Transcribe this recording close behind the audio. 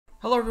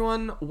Hello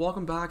everyone,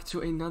 welcome back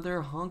to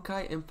another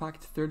Honkai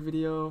Impact 3rd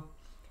video.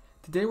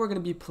 Today we're going to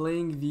be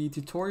playing the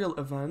tutorial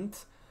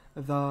event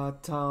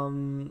that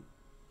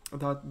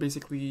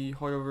basically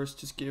Hoyoverse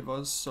just gave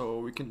us so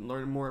we can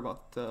learn more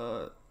about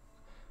the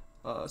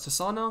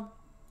SUSANNAH.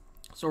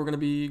 So we're going to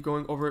be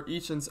going over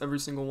each and every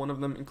single one of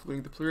them,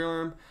 including the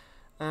pre-arm,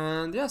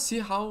 and yeah,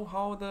 see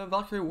how the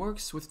Valkyrie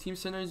works with team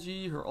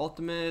synergy, her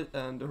ultimate,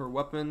 and her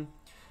weapon.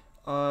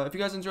 If you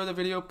guys enjoyed the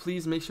video,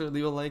 please make sure to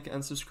leave a like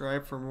and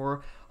subscribe for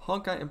more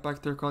Honkai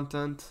Impact 3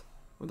 content.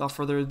 Without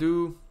further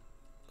ado,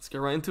 let's get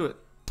right into it.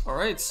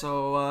 Alright,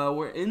 so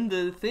we're in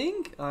the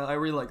thing. I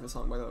really like the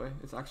song, by the way.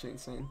 It's actually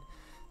insane.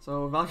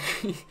 So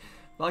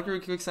Valkyrie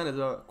Quicksand is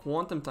a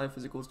quantum type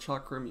physical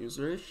chakram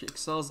user. She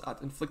excels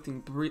at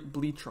inflicting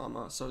bleed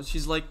trauma. So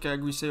she's like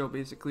Griseo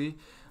basically,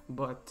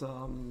 but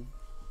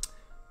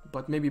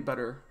maybe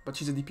better. But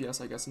she's a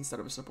DPS, I guess,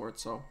 instead of a support.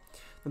 So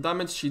the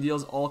damage she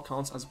deals all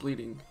counts as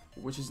bleeding,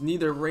 which is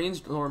neither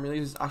ranged nor melee.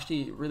 Is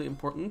actually really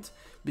important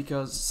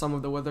because some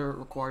of the weather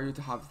require you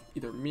to have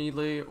either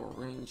melee or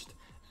ranged,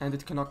 and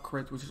it cannot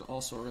crit, which is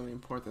also really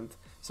important.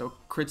 So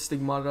crit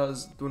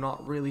stigmatas do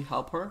not really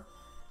help her.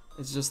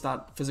 It's just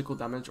that physical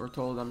damage or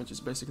total damage is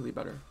basically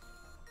better.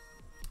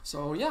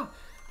 So yeah,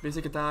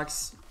 basic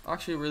attacks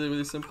actually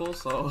really simple.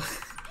 So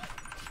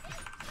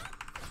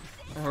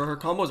her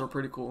combos are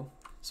pretty cool.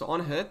 So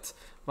on hit,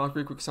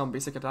 Valkyrie Quicksand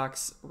basic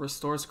attacks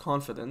restores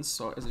confidence.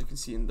 So as you can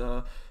see in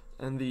the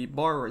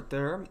bar right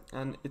there,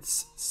 and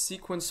its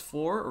sequence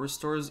 4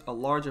 restores a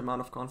large amount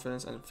of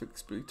confidence and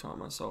inflicts bleed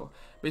trauma. So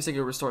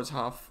basically it restores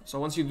half. So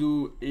once you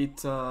do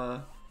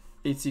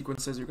 8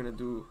 sequences, you're gonna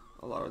do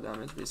a lot of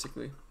damage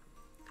basically.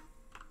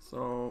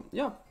 So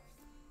yeah,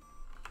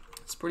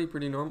 it's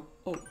pretty normal.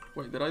 Oh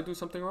wait, did I do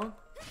something wrong?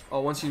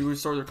 Oh, once you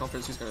restore your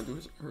confidence, she's gonna do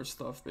her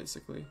stuff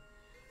basically.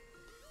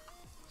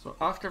 So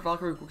after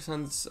Valkyrie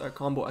Quicksand's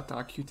combo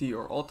attack, QT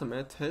or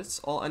ultimate hits,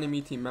 all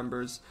enemy team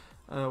members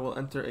will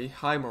enter a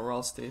high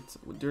morale state,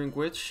 during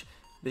which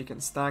they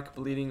can stack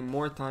bleeding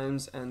more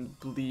times, and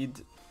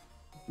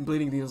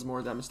bleeding deals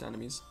more damage to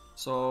enemies.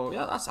 So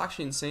yeah, that's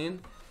actually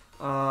insane.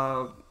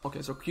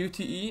 Okay, so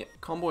QTE,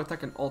 combo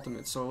attack and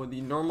ultimate. So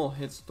the normal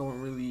hits don't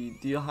really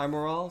deal high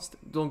morale,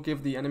 don't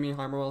give the enemy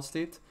high morale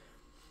state.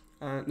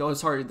 No,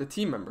 sorry, the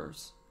team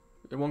members.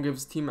 It won't give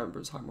team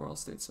members high morale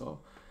state. So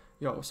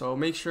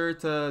make sure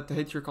to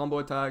hit your combo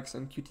attacks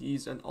and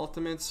QTEs and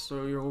ultimates,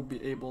 so you'll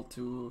be able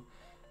to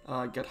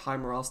get high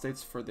morale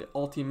states for the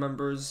all team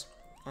members,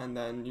 and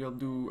then you'll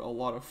do a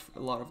lot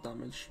of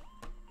damage.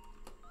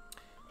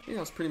 I think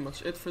that's pretty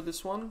much it for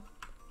this one.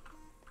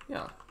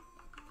 Yeah.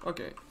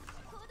 Okay.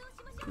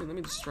 Let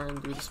me just try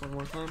and do this one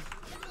more time.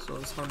 So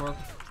it's high morale.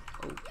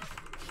 Oh.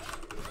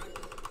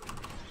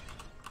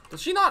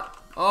 Does she not?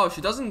 Oh, she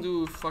doesn't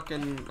do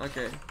fucking.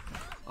 Okay.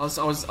 I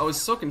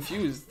was so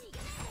confused.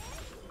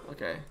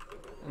 Okay,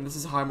 and this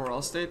is high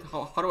morale state.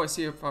 How do I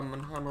see if I'm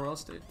in high morale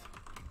state?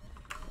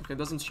 Okay, it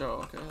doesn't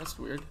show. Okay, that's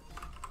weird.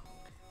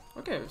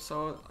 Okay,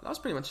 so that's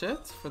pretty much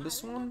it for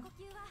this one.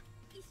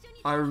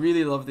 I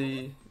really love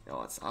the.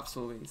 Oh, it's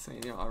absolutely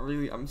insane. Yeah,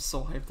 I'm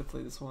so hyped to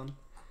play this one.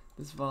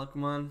 This Valk,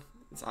 man.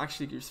 It's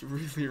actually just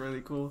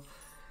really cool.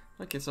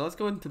 Okay, so let's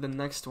go into the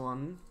next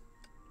one.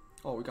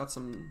 Oh, we got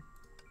some.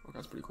 Okay,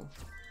 that's pretty cool.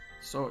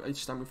 So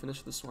each time we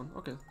finish this one.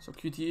 Okay, so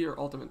QTE or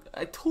ultimate.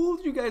 I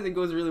told you guys it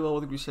goes really well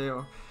with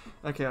Griseo.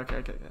 Okay.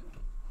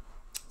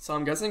 So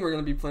I'm guessing we're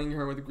gonna be playing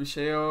her with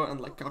Griseo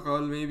and like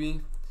Carol maybe.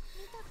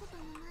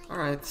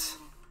 Alright.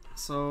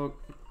 So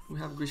we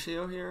have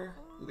Griseo here.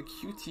 The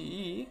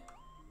QTE.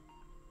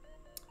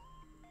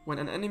 When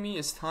an enemy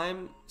is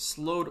time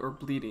slowed or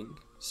bleeding.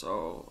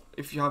 So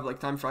if you have like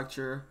time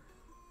fracture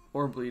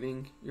or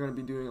bleeding, you're gonna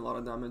be doing a lot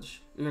of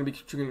damage. You're gonna be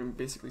triggering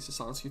basically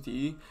SUSANNAH's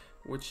QTE,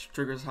 which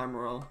triggers high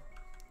morale.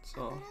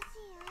 So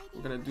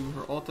we're gonna do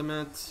her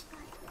ultimate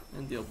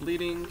and deal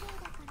bleeding.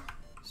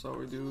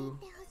 So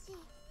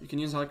you can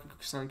use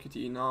Quicksand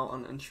QTE now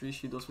on entry.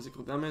 She deals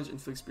physical damage,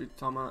 inflicts bleed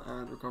trauma,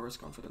 and recovers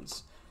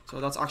confidence. So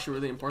that's actually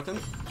really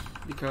important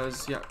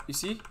because yeah, you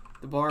see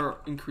the bar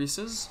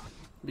increases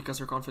because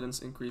her confidence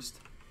increased.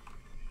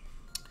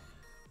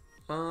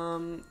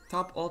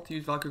 Tap alt to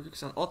use Valkyrie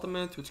Quicksand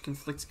ultimate, which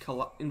inflicts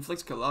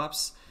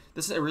collapse.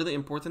 This is really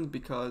important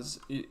because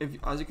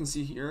as you can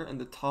see here in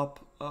the top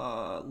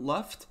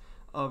left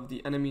of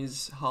the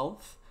enemy's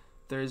health,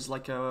 there's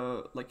like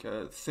a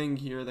thing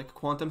here, like a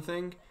quantum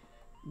thing.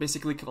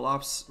 Basically,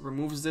 collapse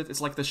removes it. It's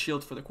like the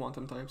shield for the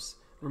quantum types.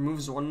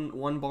 Removes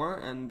one bar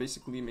and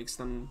basically makes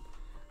them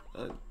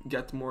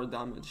get more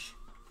damage.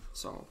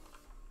 So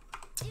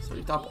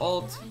you tap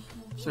alt.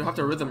 So you have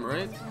the rhythm,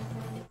 right?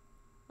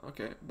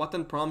 Okay.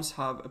 Button prompts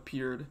have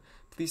appeared.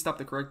 Please tap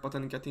the correct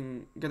button.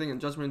 Getting a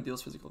judgment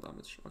deals physical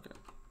damage. Okay.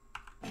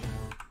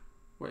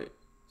 Wait.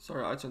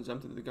 Sorry, I jumped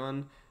into the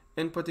gun.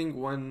 Inputting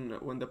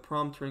when the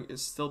prompt ring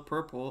is still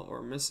purple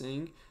or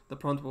missing, the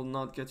prompt will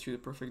not get you the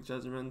perfect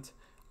judgment.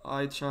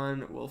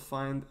 I-chan will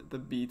find the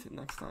beat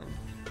next time.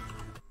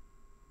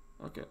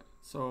 Okay.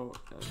 So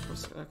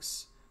press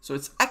X. So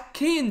it's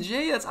K and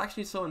J. That's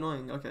actually so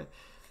annoying. Okay.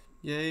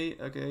 Yay,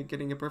 okay,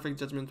 getting a perfect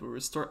judgment will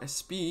restore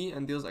SP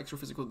and deals extra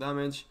physical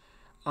damage.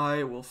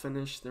 I will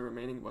finish the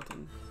remaining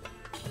button.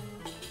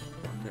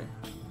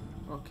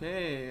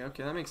 Okay.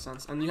 Okay, that makes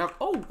sense. And you have,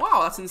 oh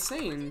wow, that's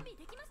insane.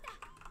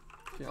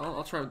 Okay,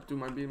 I'll try to do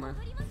my B.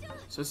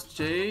 So it's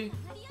J.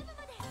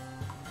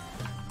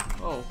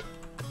 Oh.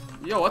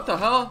 Yo, what the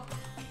hell?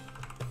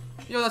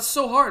 Yo, that's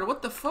so hard.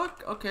 What the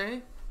fuck?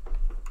 Okay.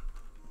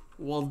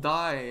 Will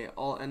die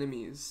all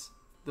enemies.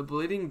 The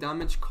bleeding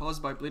damage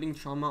caused by bleeding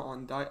trauma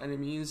on die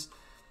enemies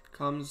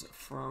comes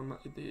from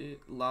the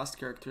last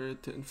character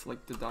to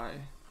inflict the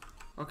die.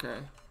 Okay.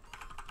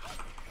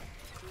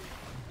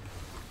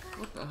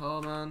 What the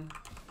hell, man?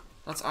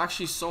 That's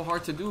actually so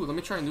hard to do. Let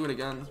me try and do it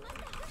again.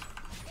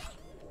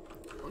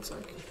 One sec.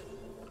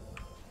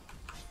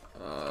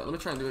 Let me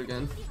try and do it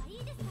again.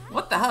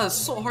 What the hell? It's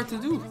so hard to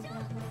do.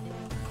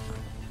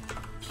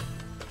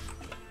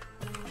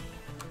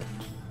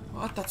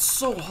 What? That's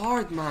so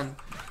hard, man.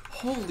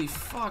 Holy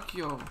fuck,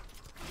 yo.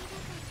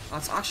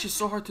 That's actually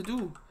so hard to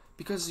do.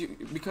 Because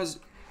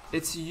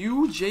it's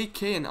U, J,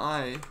 K, and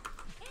I.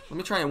 Let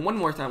me try it one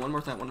more time. Let me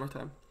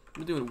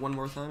do it one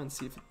more time and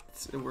see if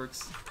it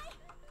works.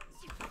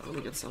 Let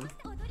me get some.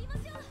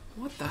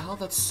 What the hell?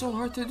 That's so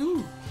hard to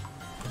do.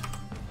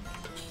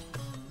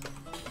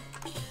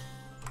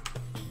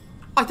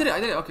 I did it.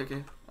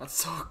 Okay. That's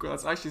so cool.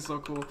 That's actually so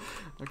cool.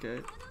 Okay.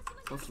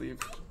 Let's leave.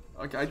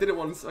 Okay, I did it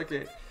once.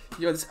 Okay.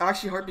 Yo, it's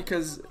actually hard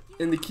because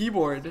in the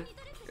keyboard,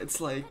 it's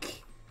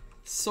like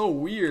so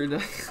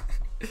weird.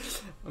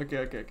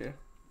 Okay.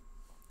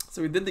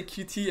 So we did the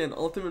QT and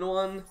ultimate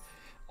one.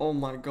 Oh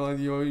my god,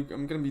 yo,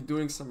 I'm gonna be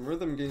doing some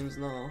rhythm games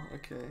now.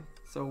 Okay.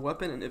 So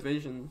weapon and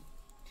evasion.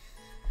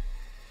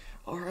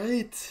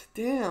 Alright,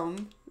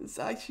 damn. It's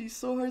actually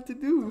so hard to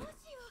do.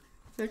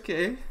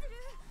 Okay.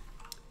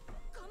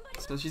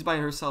 So she's by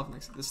herself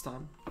this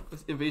time.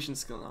 With evasion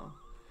skill now.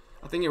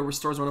 I think it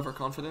restores one of her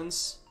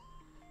confidence.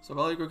 So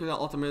value quickly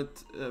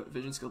ultimate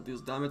evasion skill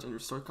deals damage and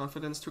restore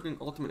confidence. Triggering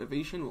ultimate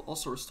evasion will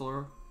also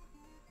restore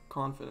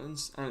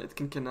confidence. And it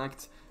can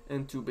connect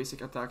into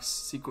basic attacks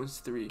sequence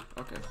 3.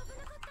 Okay.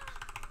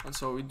 And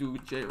so we do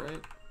J,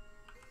 right?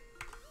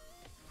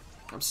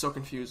 I'm so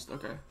confused.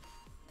 Okay.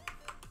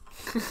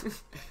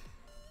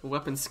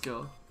 Weapon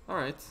skill.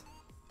 Alright.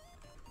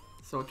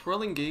 So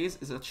Twirling Gaze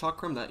is a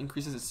chakram that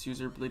increases its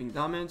user bleeding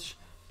damage.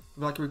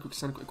 Valkyrie Quick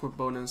Send equip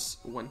bonus.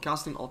 When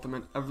casting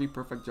ultimate, every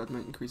perfect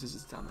judgment increases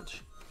its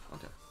damage.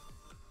 Okay.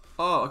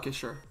 Oh, okay,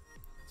 sure.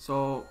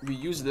 So we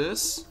use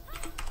this.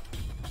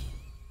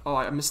 Oh,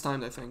 I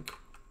mistimed, I think.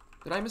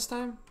 Did I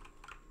mistime?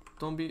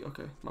 Don't be.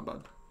 Okay, my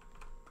bad.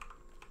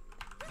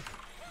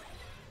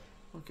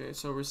 Okay,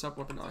 so reset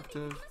weapon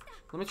active.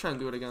 Let me try and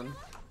do it again.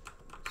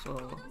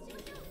 So.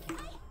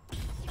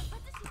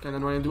 Okay, and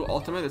then when I do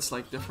ultimate, it's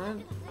like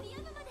different.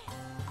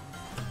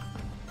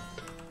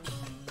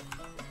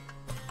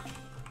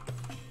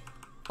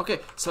 Okay,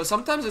 so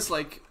sometimes it's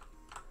like.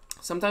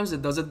 Sometimes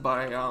it does it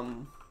by.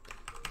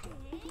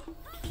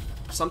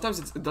 Sometimes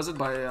it does it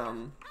by.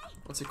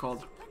 What's it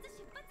called?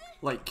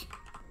 Like.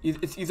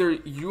 It's either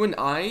U and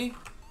I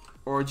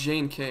or J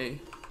and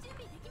K.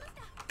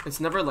 It's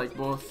never like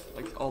both,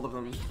 like all of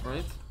them,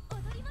 right?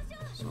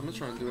 So I'm gonna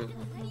try and do it.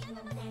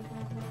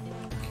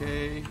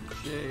 K,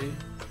 J,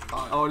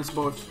 I. Oh, it's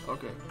both.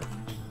 Okay.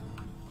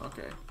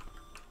 Okay.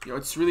 Yo,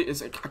 it's really,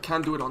 it's like, I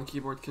can't do it on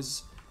keyboard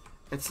because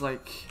it's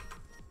like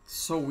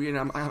so weird.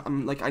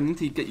 I'm like, I need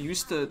to get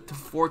used to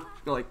 4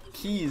 like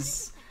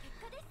keys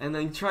and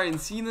then try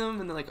and see them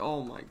and then like,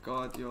 oh my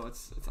god, yo,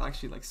 it's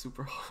actually like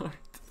super hard.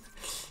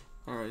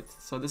 Alright,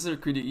 so this is her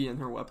Creedy E and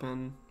her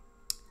weapon.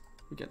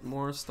 We get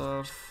more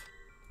stuff.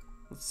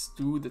 Let's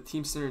do the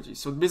team synergy.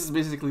 So this is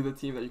basically the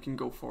team that you can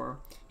go for.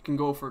 You can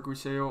go for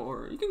Griseo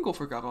or you can go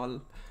for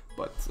Carol.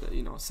 But,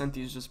 you know,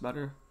 Senti is just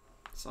better.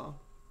 So,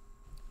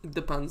 it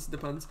depends.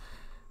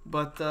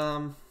 But,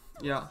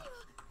 yeah.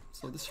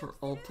 So this is her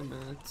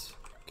ultimate.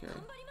 Okay.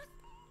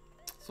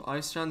 So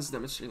Ice Stran's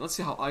demonstrating. Let's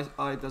see how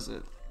I does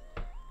it.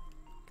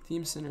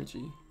 Team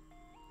synergy.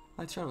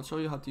 Ice-chan will show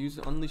you how to use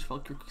the Unleash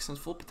Valkyrie Quicksand's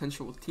full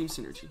potential with team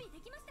synergy.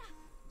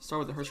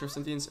 Start with the Herrscher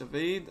Sentience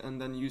evade and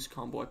then use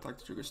combo attack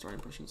to trigger star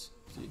impressions.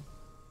 See.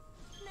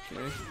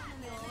 Okay.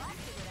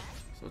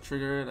 So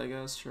trigger it, I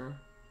guess, sure.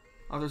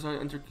 After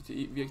starting enter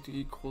QTE,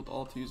 VX2E, hold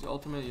alt to use the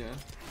ultimate, yeah.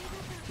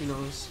 Who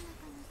knows?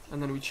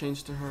 And then we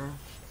change to her.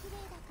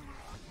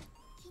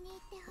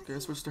 Okay,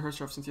 switch to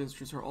Herrscher Sentience,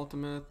 choose her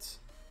ultimate.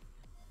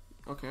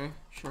 Okay,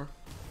 sure.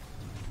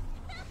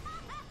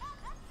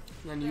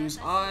 And then use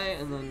I,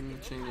 and then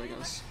change, I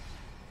guess.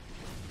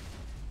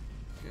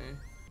 Okay.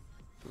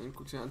 And then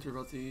quickly enter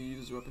about to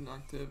use weapon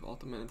active,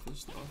 ultimate, and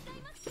finish the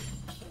ultimate.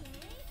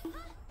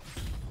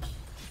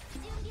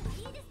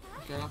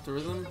 Okay, after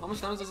rhythm. How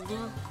much damage does it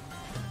do?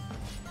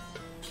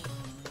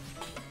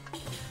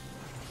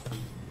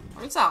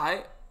 It's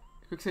alright.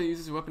 Quickly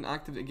uses weapon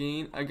active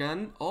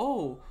again.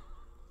 Oh!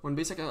 When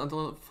basic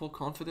until full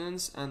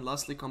confidence, and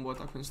lastly combo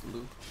attack finish the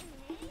loop.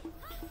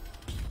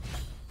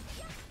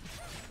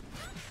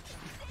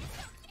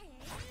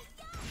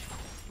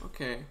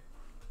 Okay.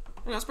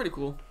 Yeah, that's pretty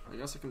cool. I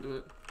guess I can do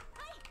it.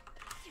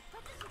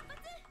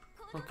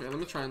 Okay, let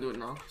me try and do it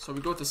now. So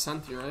we go to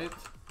Senti, right?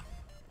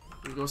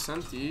 We go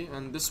Senti,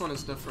 and this one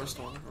is the first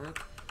one, right?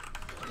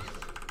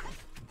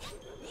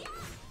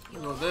 We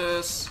go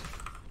this.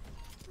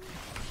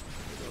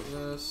 We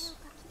go this.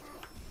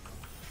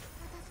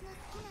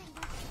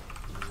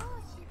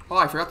 Oh,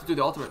 I forgot to do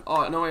the ultimate.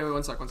 Oh, no, wait,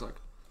 one sec. Let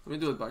me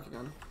do it back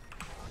again.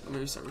 Let me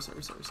reset.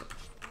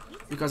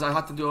 Because I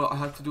had to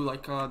do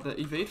like the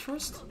evade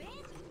first.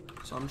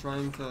 So I'm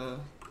trying to.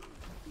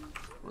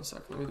 One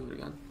sec. Let me do it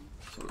again.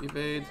 So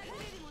evade.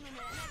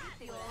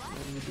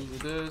 Then we do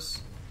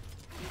this.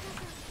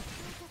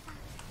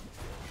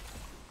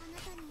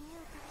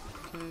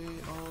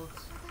 Okay,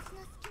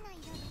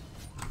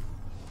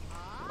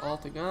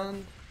 alt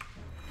again.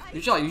 I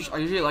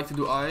usually like to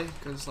do I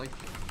because like.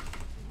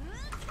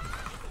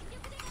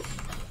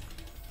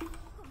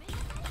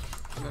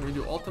 And then we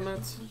do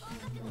ultimate.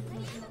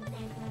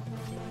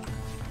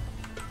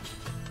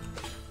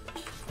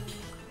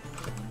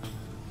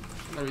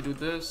 And then we do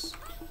this.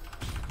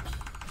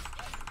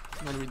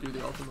 And then we do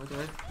the ultimate,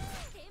 right?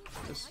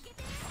 This.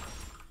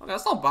 Okay,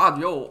 that's not bad,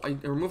 yo. I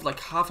removed like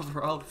half of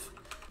her health.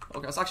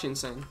 Okay, that's actually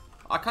insane.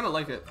 I kind of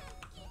like it.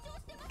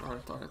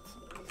 Alright.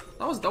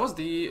 That was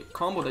the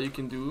combo that you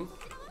can do.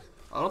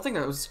 I don't think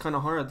that was kind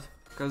of hard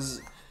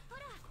because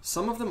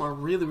some of them are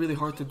really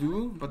hard to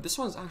do, but this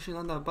one's actually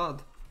not that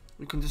bad.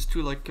 You can just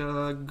do like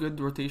a good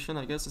rotation,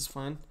 I guess it's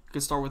fine. You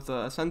can start with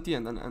Senti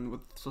and then end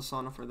with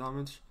SUSANNAH for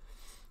damage.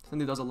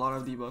 Senti does a lot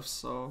of debuffs,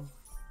 so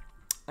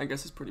I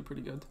guess it's pretty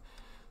good.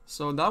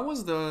 So that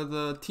was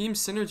the team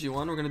synergy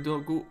one. We're gonna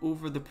go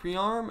over the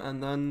pre-arm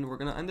and then we're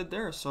gonna end it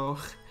there. So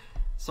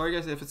sorry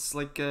guys if it's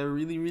like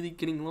really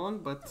getting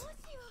long, but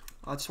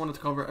I just wanted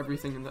to cover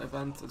everything in the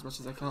event as much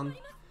as I can.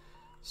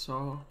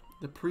 So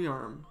the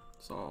pre-arm.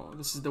 So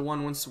this is the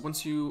one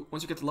once you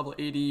get to level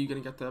 80, you're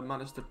gonna get to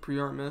manage the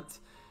pre-arm it,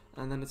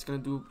 and then it's gonna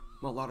do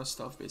a lot of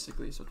stuff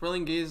basically. So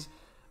Twirling Gaze,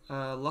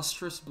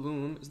 Lustrous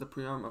Bloom is the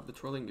pre-arm of the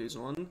Twirling Gaze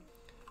one.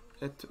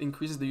 It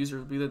increases the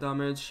user's melee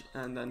damage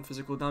and then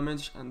physical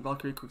damage, and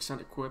Valkyrie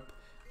Quicksand equip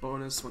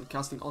bonus when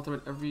casting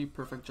ultimate. Every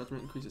perfect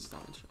judgment increases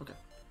damage. Okay,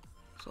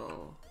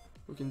 so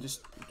we can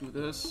just do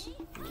this.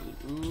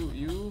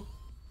 Ooh,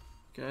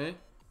 okay.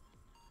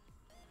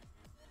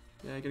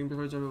 Yeah, getting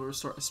perfect judgment will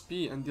restore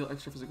SP and deal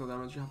extra physical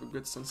damage. You have a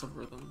good sense of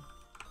rhythm.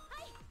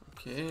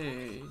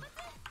 Okay, I mean,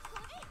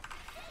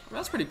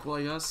 that's pretty cool,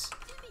 I guess.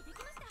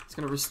 It's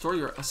gonna restore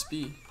your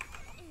SP.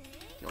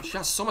 Yo, she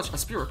has so much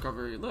SP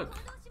recovery. Look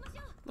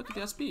at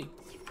the SP.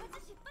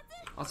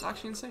 That's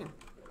actually insane.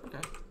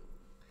 Okay,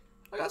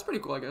 that's pretty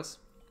cool, I guess.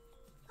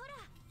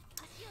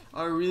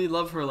 I really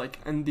love her like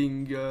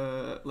ending.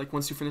 Like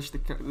once you finish the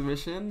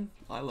mission,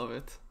 I love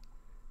it.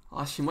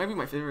 She might be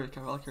my favorite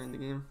Valkyrie in the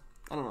game.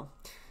 I don't know.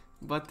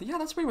 But yeah,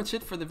 that's pretty much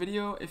it for the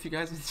video. If you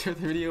guys enjoyed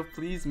the video,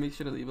 please make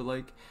sure to leave a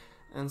like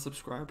and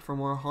subscribe for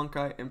more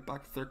Honkai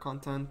Impact 3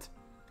 content.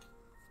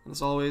 And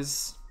as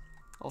always,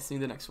 I'll see you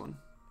in the next one.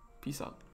 Peace out.